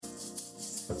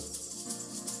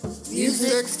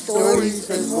music, stories,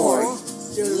 and more.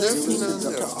 You're listening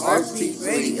to Artbeat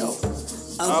Radio,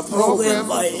 a program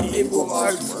by Able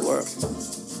Arts Work.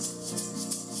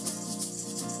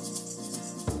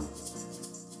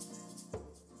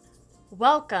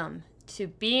 Welcome to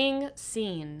Being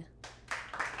Seen.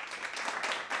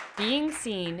 Being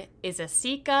Seen is a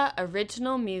Sika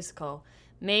original musical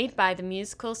made by the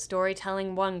Musical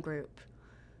Storytelling One group.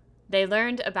 They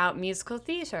learned about musical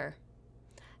theater.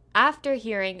 After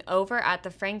hearing Over at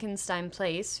the Frankenstein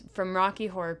Place from Rocky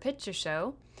Horror Picture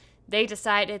Show, they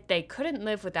decided they couldn't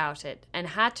live without it and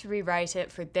had to rewrite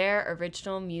it for their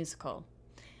original musical.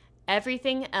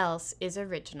 Everything else is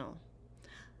original.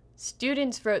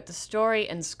 Students wrote the story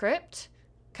and script,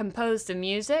 composed the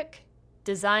music,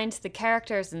 designed the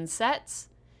characters and sets,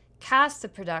 cast the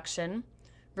production,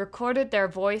 recorded their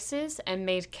voices and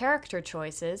made character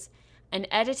choices, and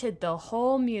edited the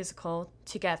whole musical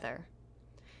together.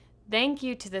 Thank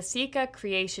you to the Sika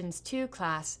Creations 2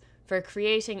 class for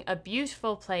creating a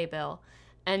beautiful playbill,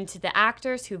 and to the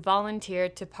actors who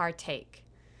volunteered to partake.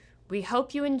 We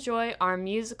hope you enjoy our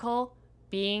musical,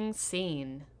 Being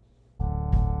Seen.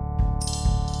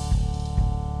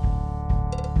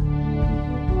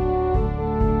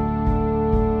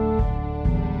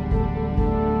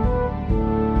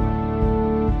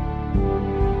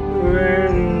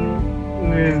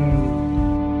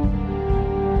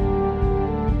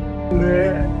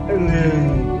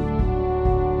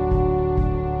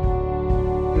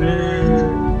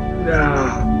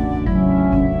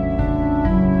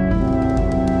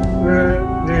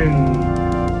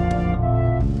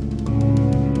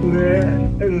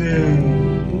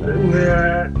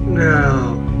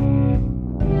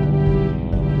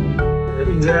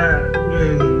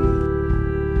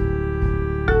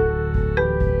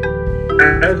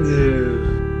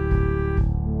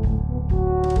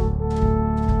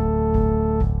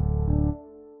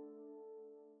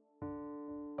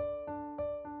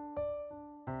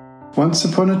 Once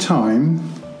upon a time,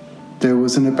 there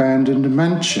was an abandoned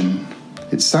mansion.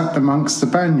 It sat amongst the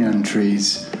banyan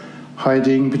trees,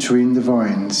 hiding between the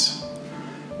vines.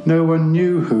 No one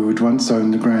knew who had once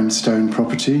owned the grand stone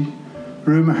property.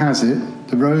 Rumour has it,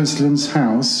 the Roselands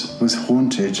house was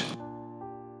haunted.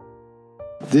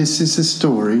 This is the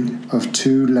story of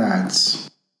two lads.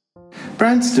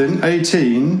 Branston,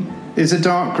 18, is a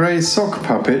dark grey sock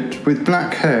puppet with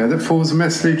black hair that falls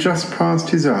messily just past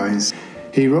his eyes.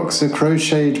 He rocks a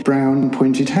crocheted brown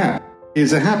pointed hat. He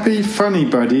is a happy, funny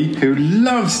buddy who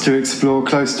loves to explore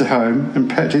close to home and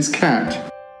pet his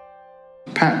cat,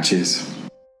 Patches.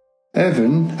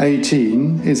 Evan,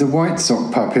 18, is a white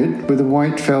sock puppet with a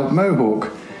white felt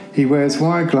mohawk. He wears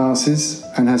wire glasses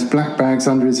and has black bags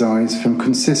under his eyes from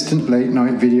consistent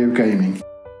late-night video gaming.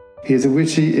 He is a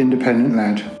witty, independent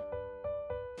lad.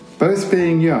 Both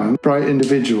being young, bright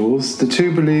individuals, the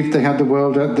two believed they had the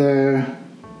world at their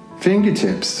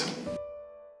fingertips.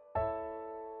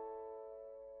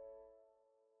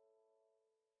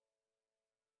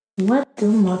 What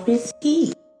do Muppets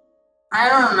eat? I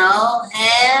don't know,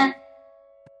 and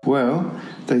Well,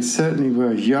 they certainly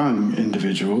were young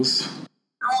individuals.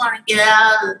 I want to get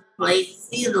out of this place,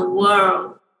 see the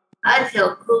world. I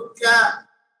feel cooped up.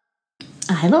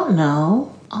 I don't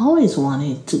know. Always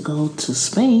wanted to go to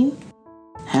Spain,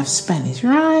 have Spanish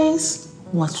rice,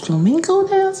 watch flamenco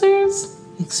dancers,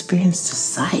 experience the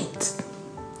sights,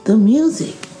 the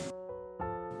music.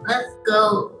 Let's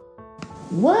go.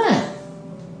 What?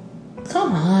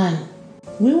 Come on.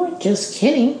 We were just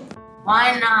kidding.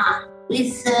 Why not? We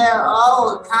say it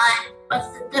all the time. What's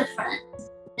the difference?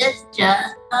 It's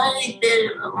just a tiny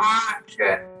bit of a longer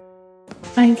trip.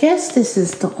 I guess this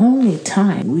is the only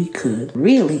time we could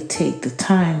really take the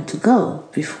time to go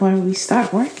before we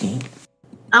start working.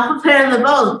 I'll prepare the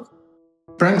boat.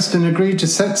 Branston agreed to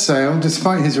set sail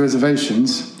despite his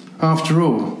reservations. After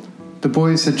all, the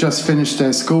boys had just finished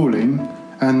their schooling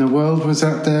and the world was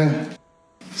at their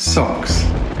socks.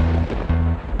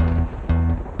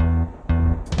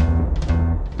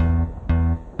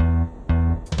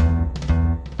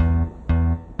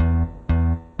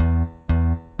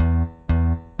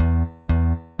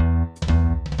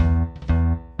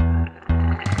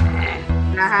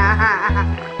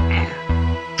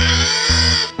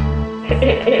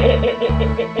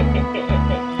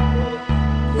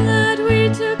 Glad we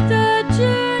took the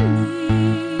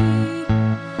journey.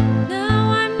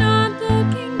 Now I'm not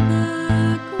looking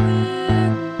back.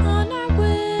 We're on our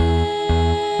way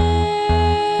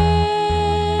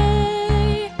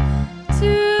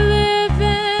to live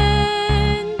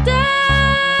and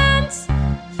dance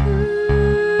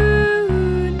through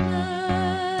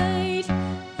night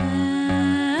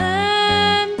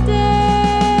and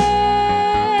day.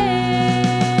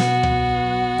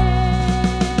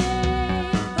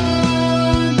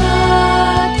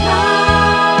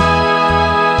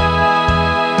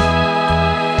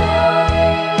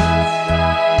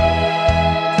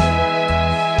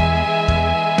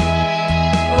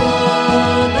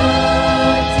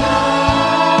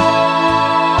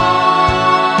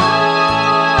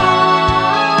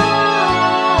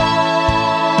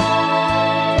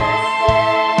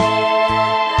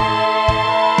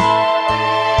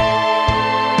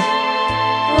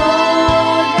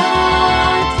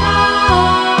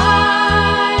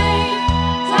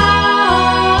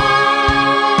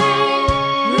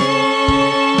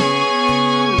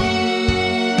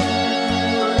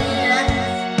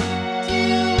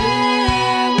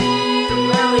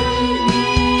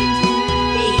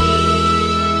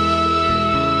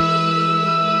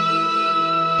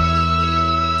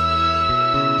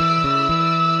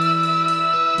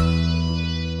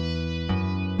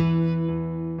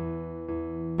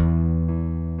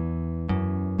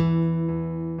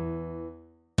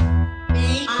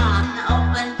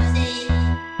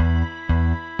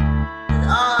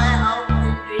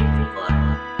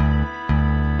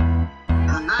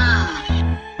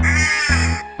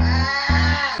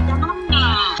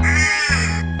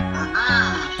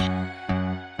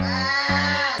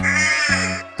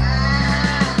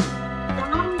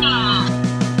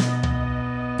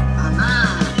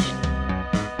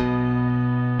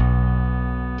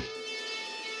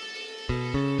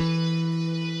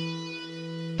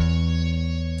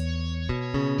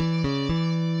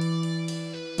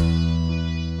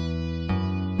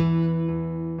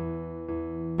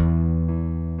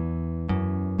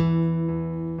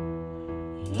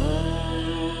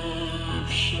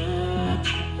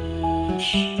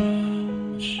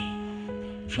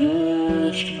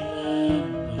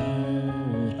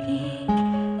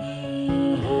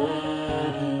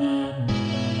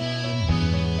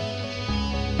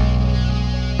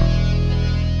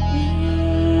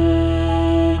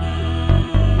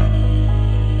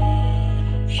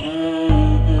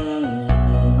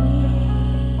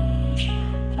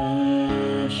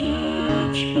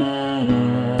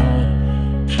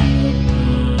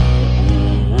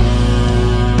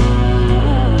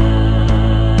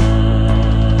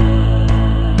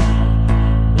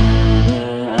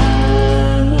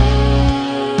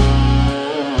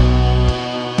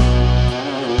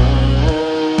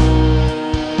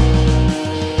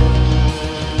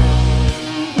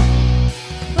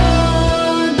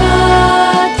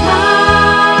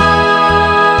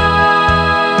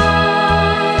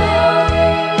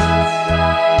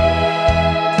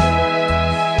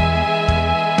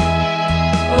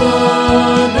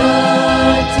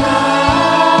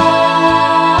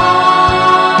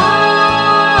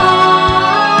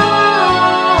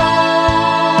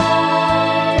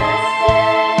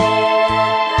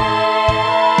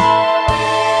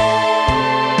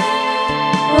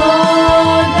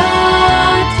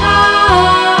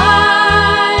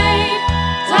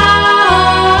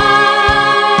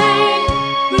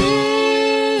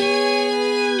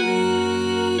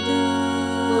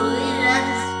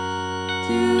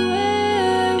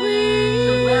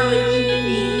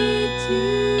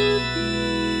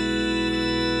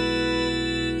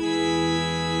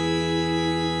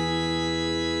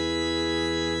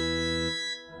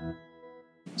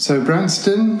 So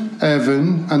Branston,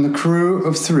 Evan, and the crew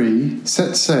of 3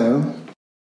 set sail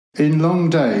in long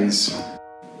days.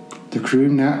 The crew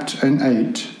napped and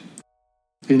ate.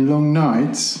 In long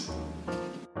nights,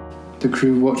 the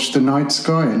crew watched the night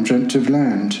sky and dreamt of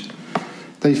land.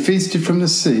 They feasted from the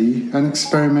sea and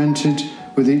experimented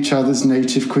with each other's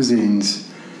native cuisines.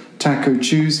 Taco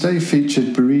Tuesday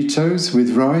featured burritos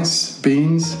with rice,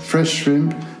 beans, fresh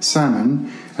shrimp,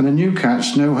 salmon, and a new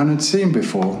catch no one had seen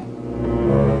before.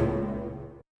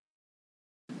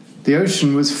 The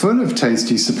ocean was full of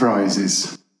tasty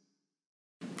surprises.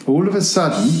 All of a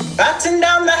sudden, batten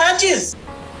down the hatches!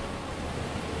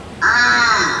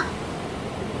 Aye,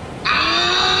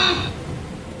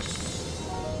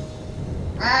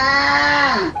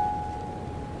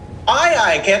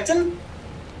 aye, Captain.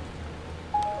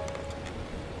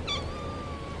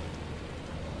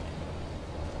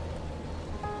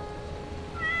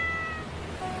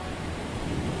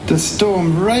 the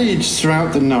storm raged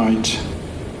throughout the night.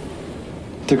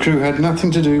 The crew had nothing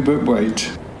to do but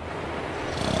wait.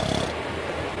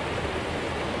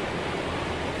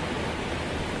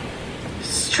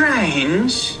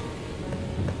 Strange.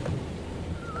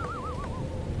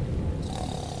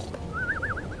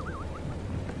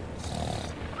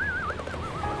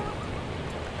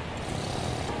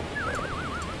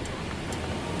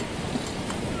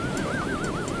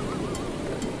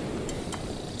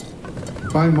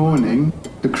 By morning,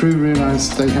 the crew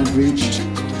realized they had reached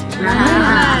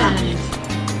Land.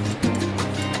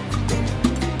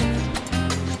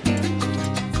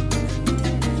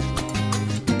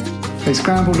 They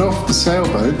scrambled off the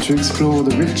sailboat to explore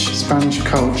the rich Spanish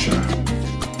culture.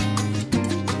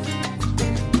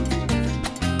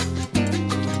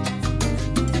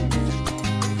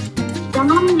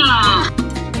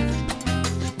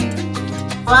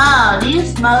 wow, do you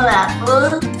smell that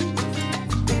food?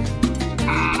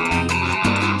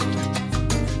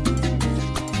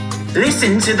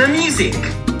 Listen to the music.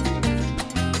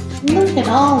 Look at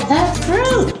all that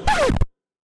fruit.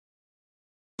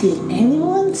 Did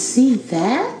anyone see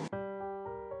that?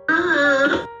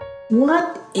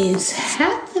 What is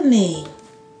happening?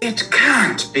 It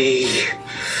can't be.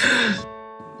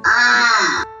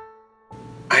 I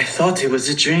thought it was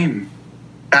a dream.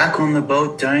 Back on the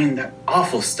boat during that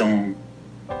awful storm,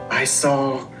 I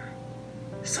saw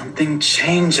something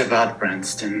change about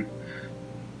Branston.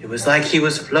 It was like he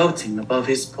was floating above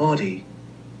his body,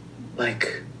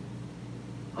 like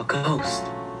a ghost.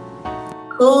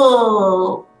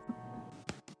 Cool.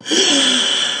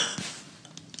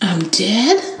 I'm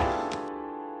dead?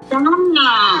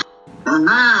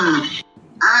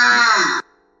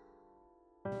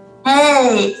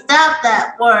 Hey, stop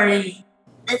that worry.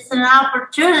 It's an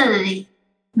opportunity.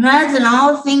 Imagine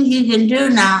all the things you can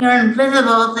do now. You're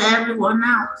invisible to everyone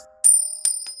else.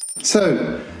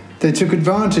 So, they took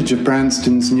advantage of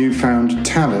Branston's newfound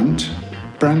talent.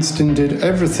 Branston did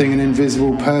everything an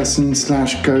invisible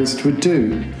person/ghost would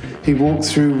do. He walked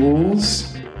through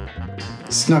walls,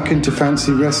 snuck into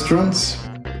fancy restaurants,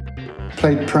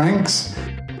 played pranks,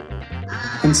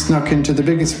 and snuck into the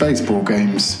biggest baseball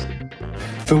games.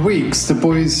 For weeks, the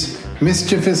boys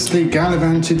mischievously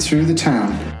gallivanted through the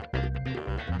town.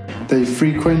 They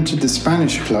frequented the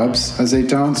Spanish clubs as they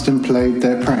danced and played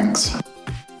their pranks.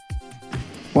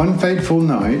 One fateful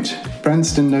night,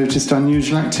 Branston noticed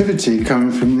unusual activity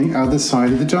coming from the other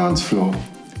side of the dance floor.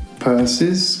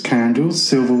 Purses, candles,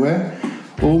 silverware,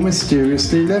 all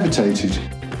mysteriously levitated.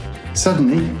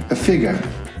 Suddenly, a figure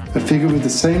with the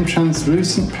same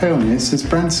translucent paleness as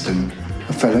Branston.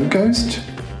 A fellow ghost?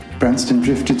 Branston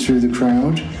drifted through the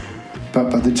crowd, but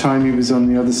by the time he was on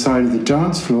the other side of the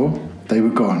dance floor, they were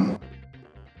gone.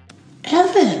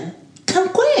 Evan, come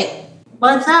quick.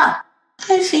 What's up?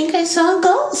 I think I saw a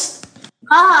ghost.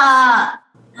 A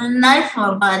nice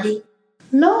one, buddy.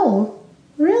 No,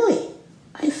 really.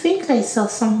 I think I saw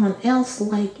someone else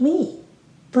like me,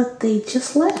 but they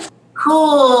just left.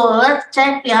 Cool, let's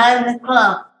check behind the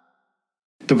club.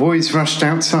 The boys rushed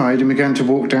outside and began to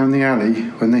walk down the alley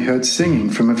when they heard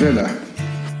singing from a villa.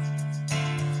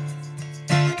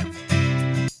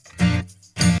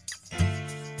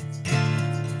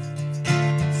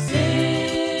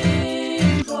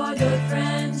 Sing for the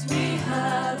friends we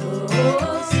have.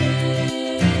 Oh,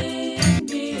 sing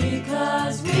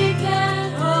because we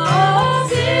can. Oh,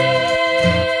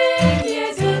 sing,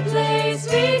 here's a place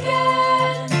we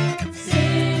can.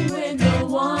 Sing with the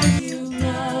ones you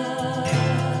love.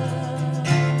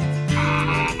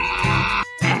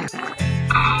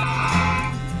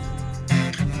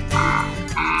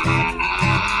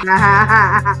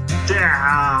 Yeah.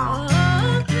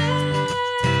 Oh,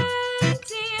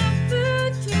 plenty of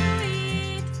food to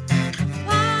eat.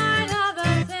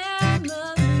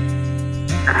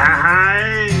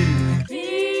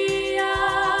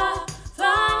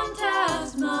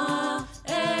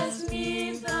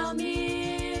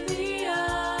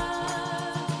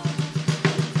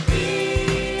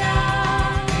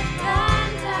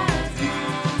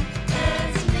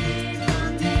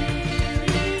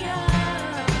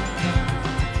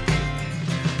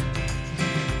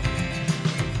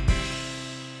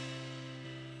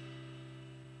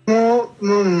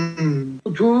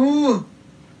 图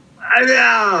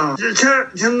亮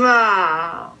成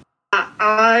了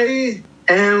I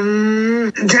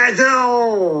am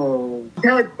Tato.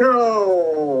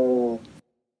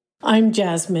 I'm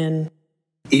Jasmine.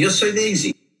 Y yo soy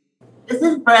Daisy. This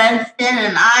is Branston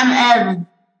and I'm Evan.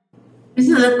 This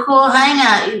is a cool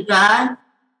hangout, you guys.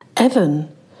 Evan,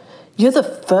 you're the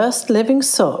first living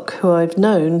sock who I've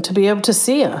known to be able to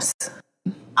see us.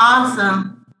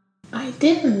 Awesome. I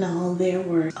didn't know there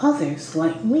were others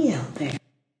like me out there.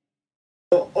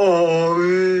 How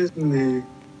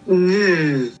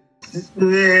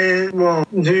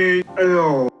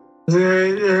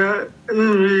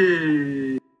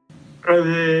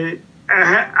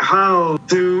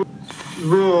to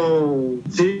go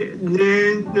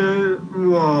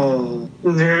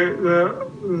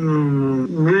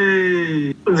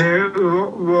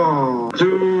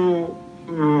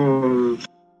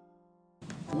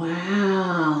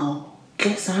Wow.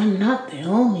 Guess I'm not the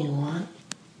only one.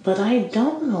 But I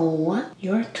don't know what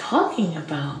you're talking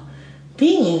about.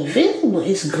 Being invisible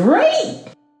is great.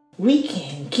 We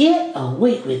can get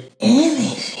away with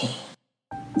anything.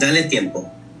 Dale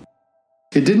tiempo.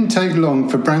 It didn't take long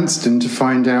for Branston to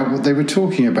find out what they were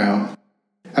talking about.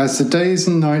 As the days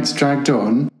and nights dragged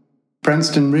on,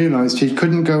 Branston realised he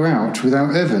couldn't go out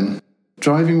without Evan.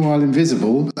 Driving while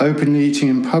invisible, openly eating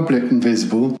in public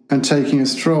invisible, and taking a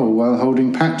stroll while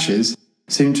holding patches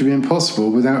seemed to be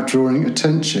impossible without drawing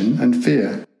attention and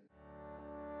fear.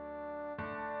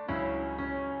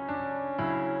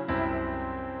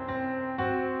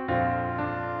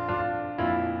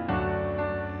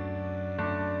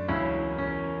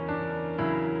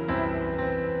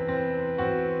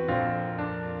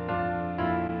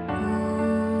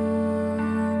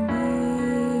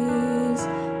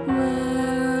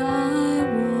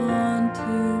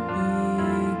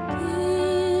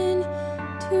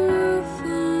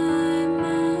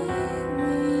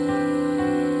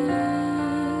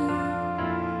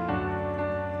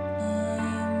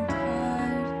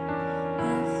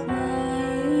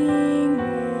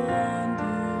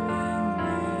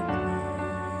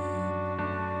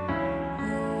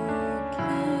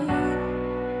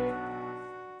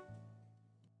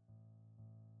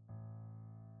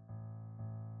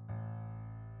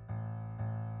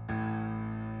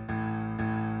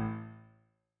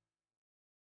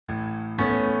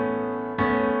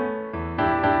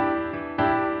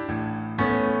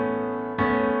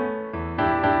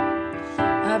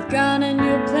 I've got a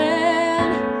new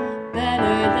plan,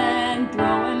 better than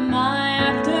throwing my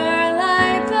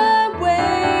afterlife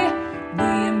away.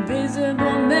 The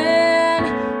invisible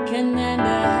man can lend a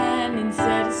hand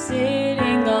instead of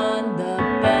sitting on the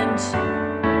bench.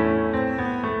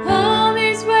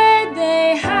 Homies where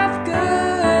they have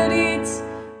good eats,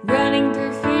 running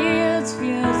through fields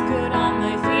feels good on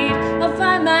my feet. I'll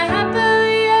find my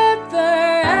happily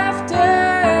ever after,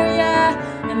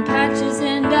 yeah, and patches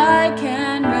and I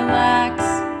can relax.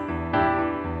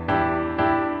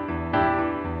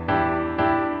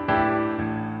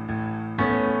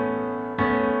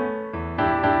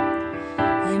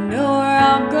 I know where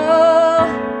I'll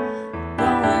go,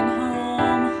 going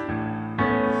home.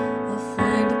 I'll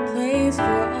find a place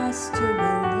for us to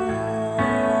belong.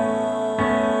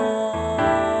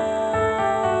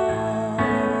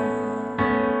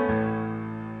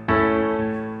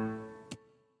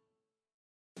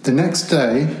 The next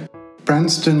day,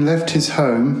 Branston left his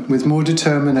home with more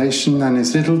determination than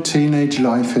his little teenage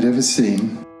life had ever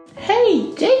seen.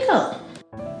 Hey, Jacob.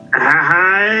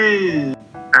 Hi.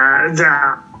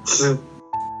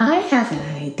 I have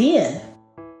an idea.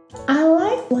 I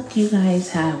like what you guys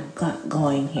have got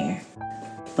going here,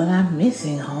 but I'm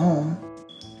missing home.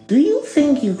 Do you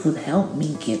think you could help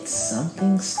me get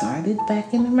something started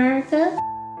back in America?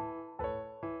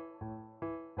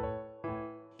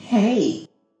 Hey,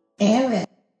 Aaron,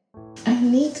 I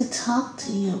need to talk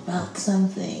to you about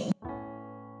something.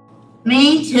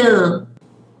 Me too.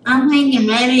 I'm thinking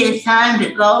maybe it's time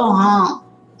to go home.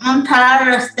 I'm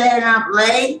tired of staying up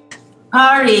late,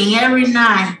 partying every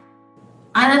night.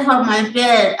 I just want my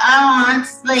bed. I want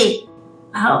sleep.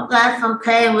 I hope that's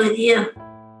okay with you.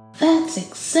 That's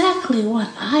exactly what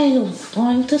I was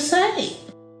going to say.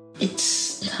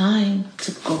 It's time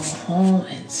to go home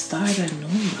and start a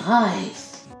new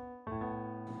life.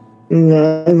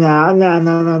 No.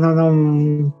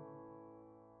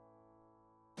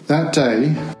 That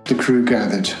day, the crew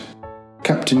gathered.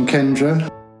 Captain Kendra,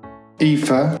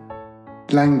 Aoife,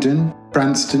 Langdon,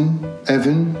 Branston,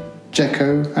 Evan,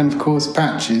 Jekko, and of course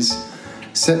Patches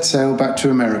set sail back to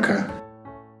America.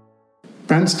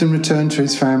 Branston returned to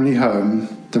his family home,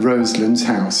 the Roselands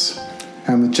house,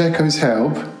 and with Jekko's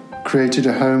help, created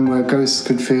a home where ghosts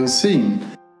could feel seen.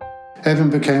 Evan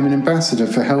became an ambassador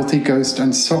for healthy ghost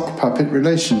and sock puppet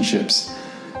relationships,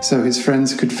 so his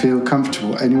friends could feel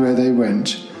comfortable anywhere they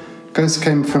went. Ghosts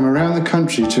came from around the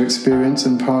country to experience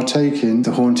and partake in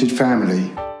the haunted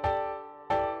family.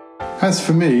 As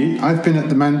for me, I've been at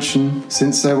the mansion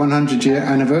since their 100-year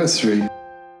anniversary.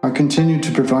 I continue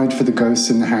to provide for the ghosts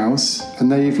in the house,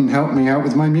 and they even help me out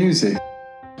with my music.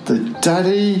 The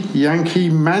Daddy Yankee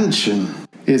Mansion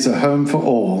is a home for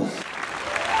all.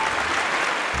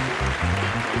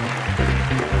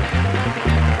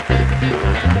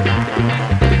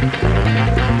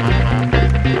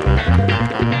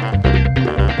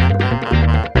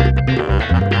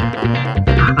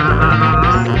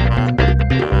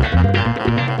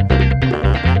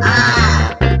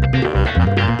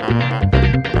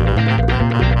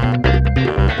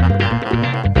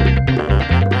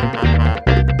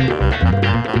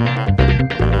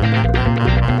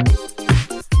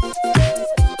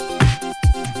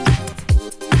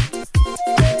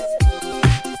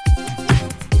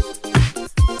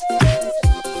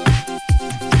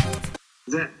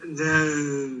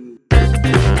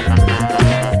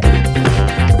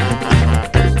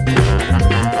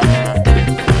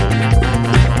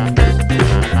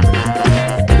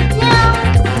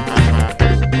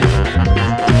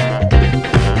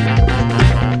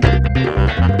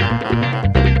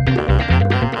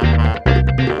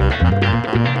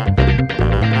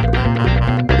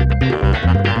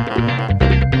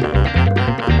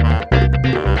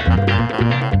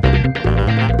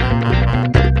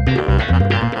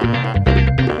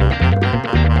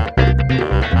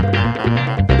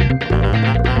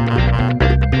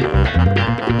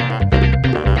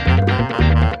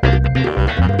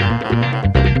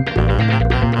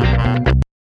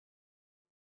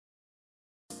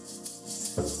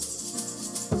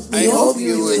 I hope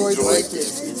you enjoyed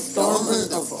this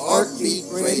installment of Heartbeat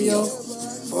Radio.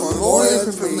 For more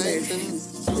information,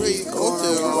 please go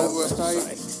to our website,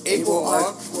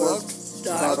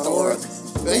 ableartwork.org.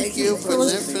 Thank you for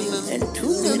listening and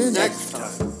tune in next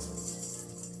time.